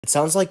It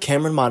sounds like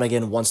Cameron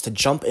Monoghan wants to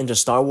jump into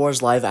Star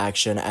Wars live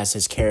action as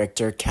his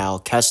character Cal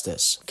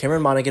Kestis.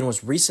 Cameron Monoghan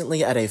was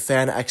recently at a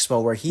fan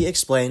expo where he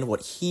explained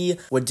what he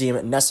would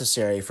deem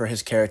necessary for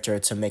his character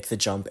to make the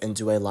jump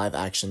into a live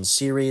action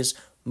series,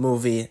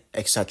 movie,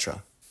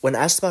 etc. When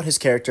asked about his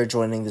character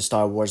joining the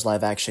Star Wars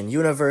live-action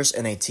universe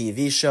in a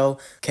TV show,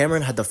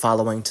 Cameron had the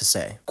following to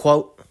say,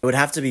 quote, "It would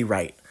have to be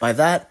right. By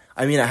that,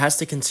 I mean it has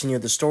to continue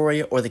the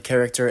story or the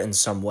character in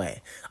some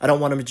way. I don't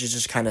want him to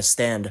just kind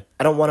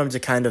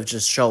of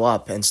just show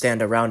up and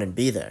stand around and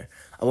be there.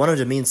 I want him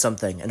to mean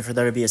something and for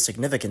there to be a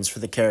significance for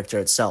the character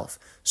itself.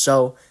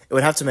 So, it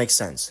would have to make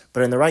sense.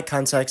 But in the right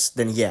context,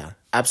 then yeah,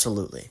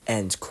 absolutely."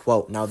 End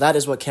quote. Now that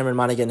is what Cameron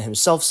Monoghan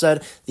himself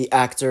said, the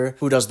actor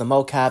who does the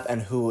mocap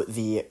and who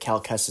the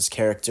Cal Kestis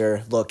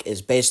character look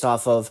is based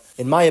off of.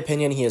 In my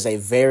opinion, he is a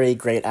very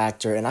great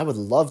actor, and I would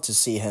love to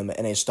see him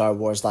in a Star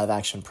Wars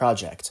live-action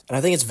project. And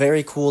I think it's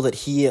very cool that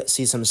he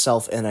sees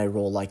himself in a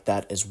role like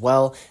that as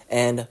well,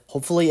 and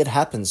hopefully it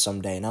happens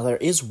someday. Now there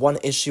is one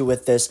issue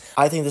with this.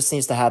 I think this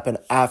needs to happen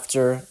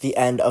after the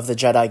end of the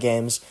Jedi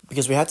games,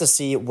 because we have to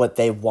see what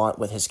they want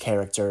with his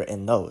character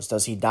in those.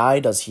 Does he die?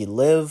 Does he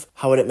live?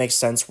 How would it make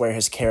sense where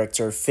his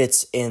character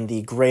fits in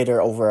the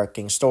greater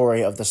overarching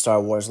story of the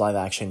Star Wars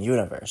live-action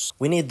universe?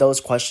 We need those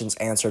questions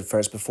answered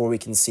first before we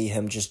can see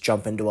him just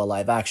jump into a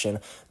live-action,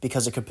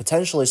 because it could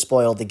potentially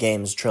spoil the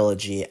game's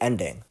trilogy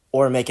ending,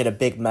 or make it a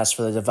big mess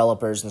for the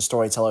developers and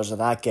storytellers of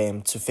that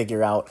game to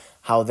figure out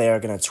how they are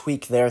going to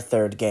tweak their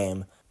third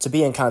game to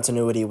be in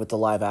continuity with the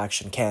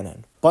live-action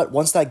canon. But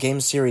once that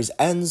game series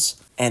ends,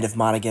 and if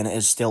Monaghan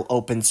is still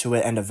open to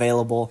it and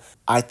available,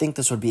 I think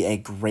this would be a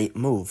great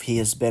move. He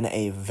has been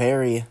a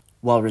very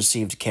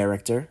well-received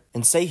character,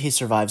 and say he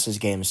survives his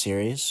game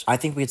series, I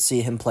think we'd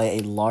see him play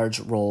a large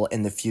role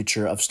in the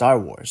future of Star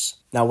Wars.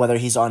 Now, whether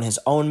he's on his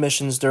own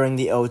missions during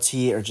the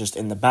OT or just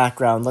in the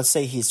background, let's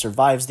say he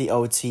survives the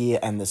OT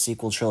and the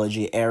sequel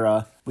trilogy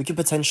era, we could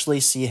potentially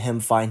see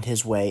him find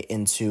his way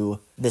into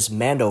this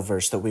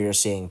Mandoverse that we are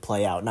seeing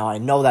play out. Now, I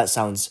know that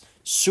sounds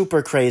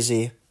super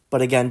crazy,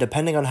 but again,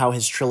 depending on how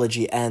his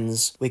trilogy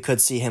ends, we could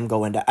see him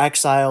go into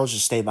exile,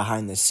 just stay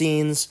behind the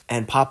scenes,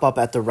 and pop up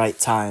at the right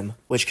time,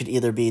 which could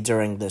either be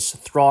during this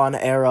Thrawn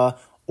era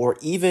or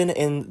even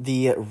in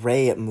the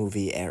Rey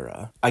movie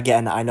era.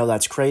 Again, I know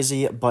that's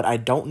crazy, but I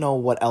don't know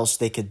what else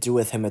they could do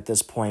with him at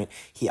this point.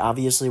 He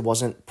obviously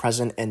wasn't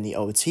present in the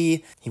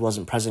OT, he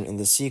wasn't present in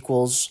the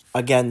sequels.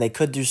 Again, they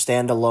could do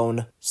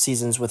standalone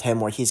seasons with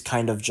him where he's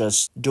kind of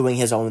just doing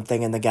his own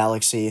thing in the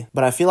galaxy,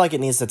 but I feel like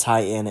it needs to tie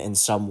in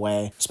some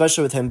way,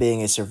 especially with him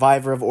being a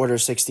survivor of Order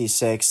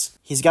 66.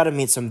 He's got to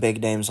meet some big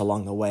names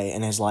along the way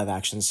in his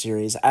live-action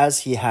series, as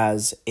he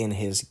has in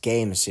his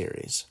game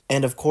series.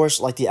 And of course,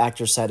 like the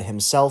actor said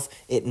himself,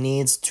 it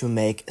needs to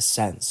make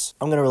sense.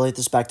 I'm going to relate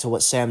this back to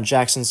what Sam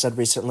Jackson said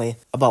recently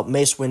about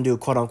Mace Windu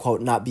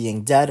quote-unquote not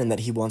being dead and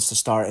that he wants to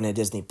star in a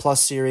Disney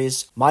Plus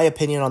series. My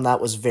opinion on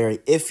that was very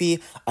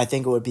iffy. I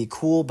think it would be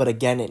cool, but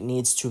again, it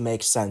needs to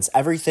make sense.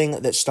 Everything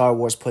that Star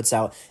Wars puts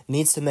out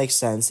needs to make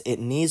sense. It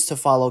needs to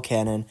follow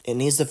canon. It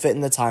needs to fit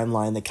in the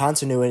timeline. The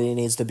continuity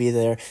needs to be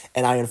there,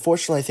 and I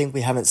unfortunately think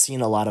we haven't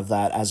seen a lot of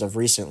that as of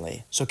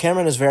recently. So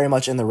Cameron is very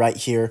much in the right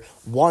here,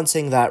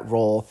 wanting that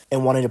role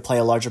and wanting to play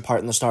a larger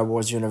part in the Star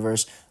Wars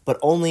universe, but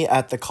only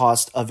at the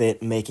cost of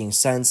it making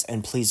sense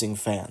and pleasing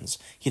fans.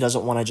 He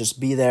doesn't want to just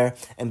be there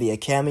and be a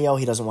cameo.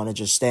 He doesn't want to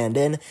just stand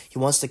in. He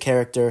wants the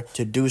character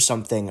to do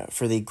something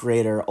for the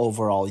greater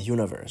overall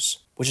universe,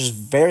 which is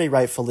very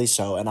rightfully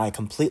so, and I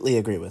completely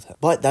agree with him.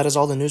 But that is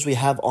all the news we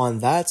have on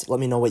that. Let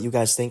me know what you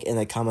guys think in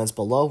the comments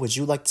below. Would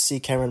you like to see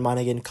Cameron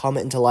Monaghan come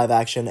into live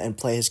action and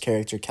play his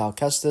character Cal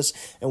Kestis?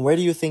 And where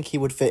do you think he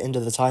would fit into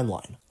the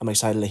timeline? I'm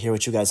excited to hear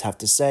what you guys have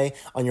to say.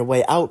 On your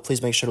way out,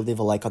 please make sure to leave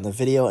a like on the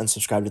video and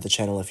subscribe to the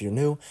channel if you're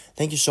new.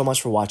 Thank you so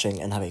much for watching,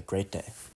 and have a great day.